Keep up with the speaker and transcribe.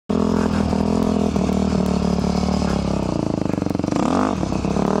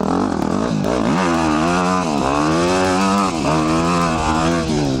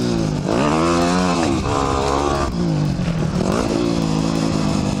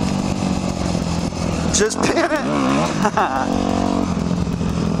Just pin it.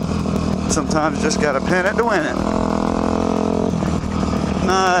 Sometimes you just gotta pin it to win it.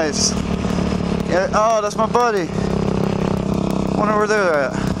 Nice. Yeah, oh, that's my buddy. Wonder where they're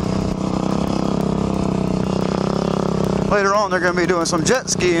at. Later on, they're gonna be doing some jet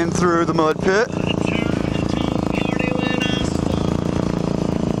skiing through the mud pit.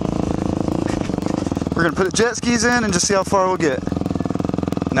 We're gonna put the jet skis in and just see how far we'll get.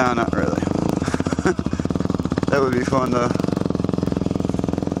 No, not really. That would be fun though.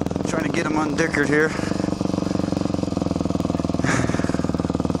 Trying to get them undickered here.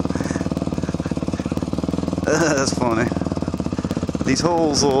 That's funny. These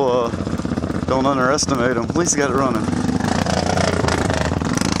holes will, don't underestimate them. At least he got it running.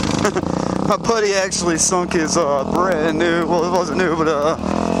 My buddy actually sunk his brand new, well it wasn't new, but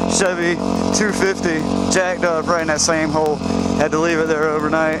Chevy 250 jacked up right in that same hole. Had to leave it there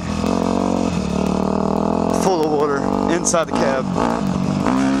overnight. Full of water inside the cab.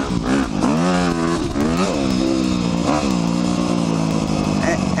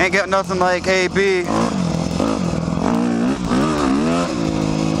 Ain't got nothing like AB.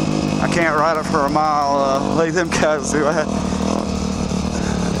 I can't ride it for a mile like them guys do.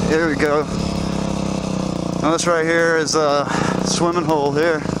 Here we go. Now this right here is a swimming hole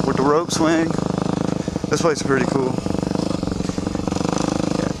here with the rope swing. This place is pretty cool.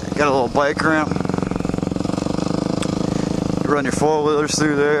 Got a little bike ramp. You run your four-wheelers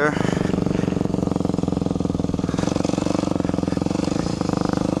through there.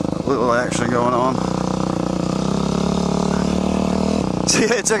 A little action going on. See,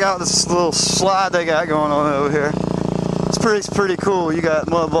 check out this little slide they got going on over here. It's pretty cool. You got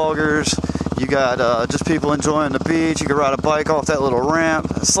mud boggers. You got just people enjoying the beach. You can ride a bike off that little ramp,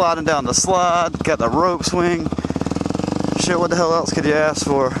 sliding down the slide. Got the rope swing. Shit, what the hell else could you ask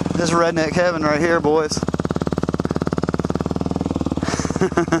for? This is redneck heaven right here, boys.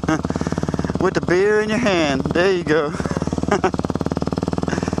 With the beer in your hand. There you go.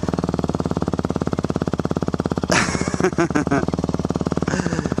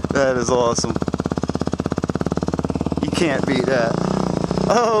 That is awesome. You can't beat that.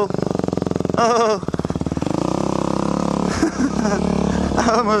 Oh! Oh!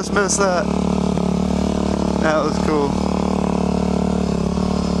 I almost missed that. That was cool.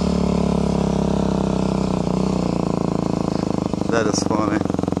 That is funny.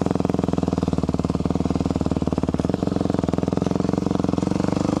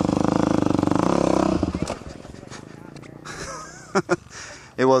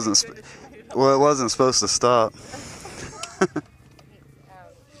 It wasn't. Well, it wasn't supposed to stop.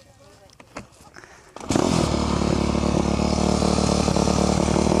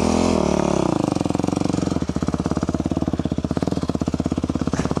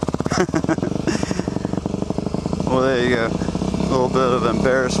 Well, there you go. A little bit of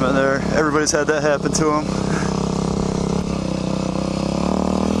embarrassment there. Everybody's had that happen to them.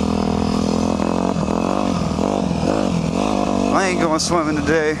 I ain't going swimming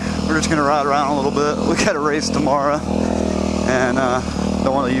today. We're just gonna ride around a little bit. We got a race tomorrow, and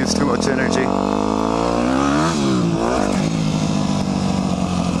don't want to use too much energy.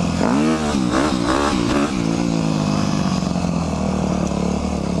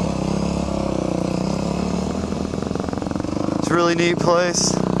 It's a really neat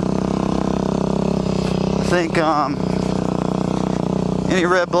place. I think any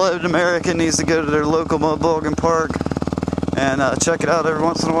red-blooded American needs to go to their local mud bogging park and check it out every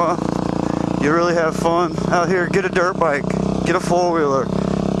once in a while. You really have fun out here. Get a dirt bike, get a four-wheeler,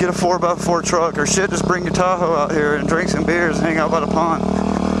 get a 4x4 truck, or shit, just bring your Tahoe out here and drink some beers and hang out by the pond.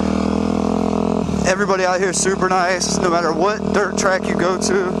 Everybody out here is super nice, no matter what dirt track you go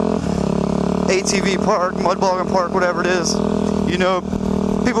to, ATV park, mud bogging park, whatever it is. You know,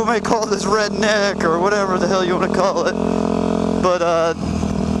 people may call this redneck or whatever the hell you want to call it, but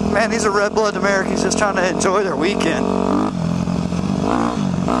man, these are red-blooded Americans just trying to enjoy their weekend.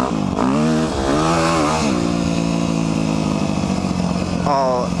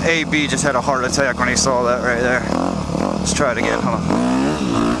 Oh, AB just had a heart attack when he saw that right there. Let's try it again, hold on.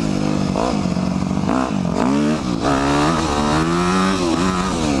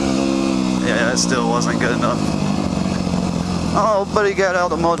 Yeah, that still wasn't good enough. Oh, but he got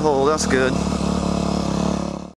out of the mud hole, that's good.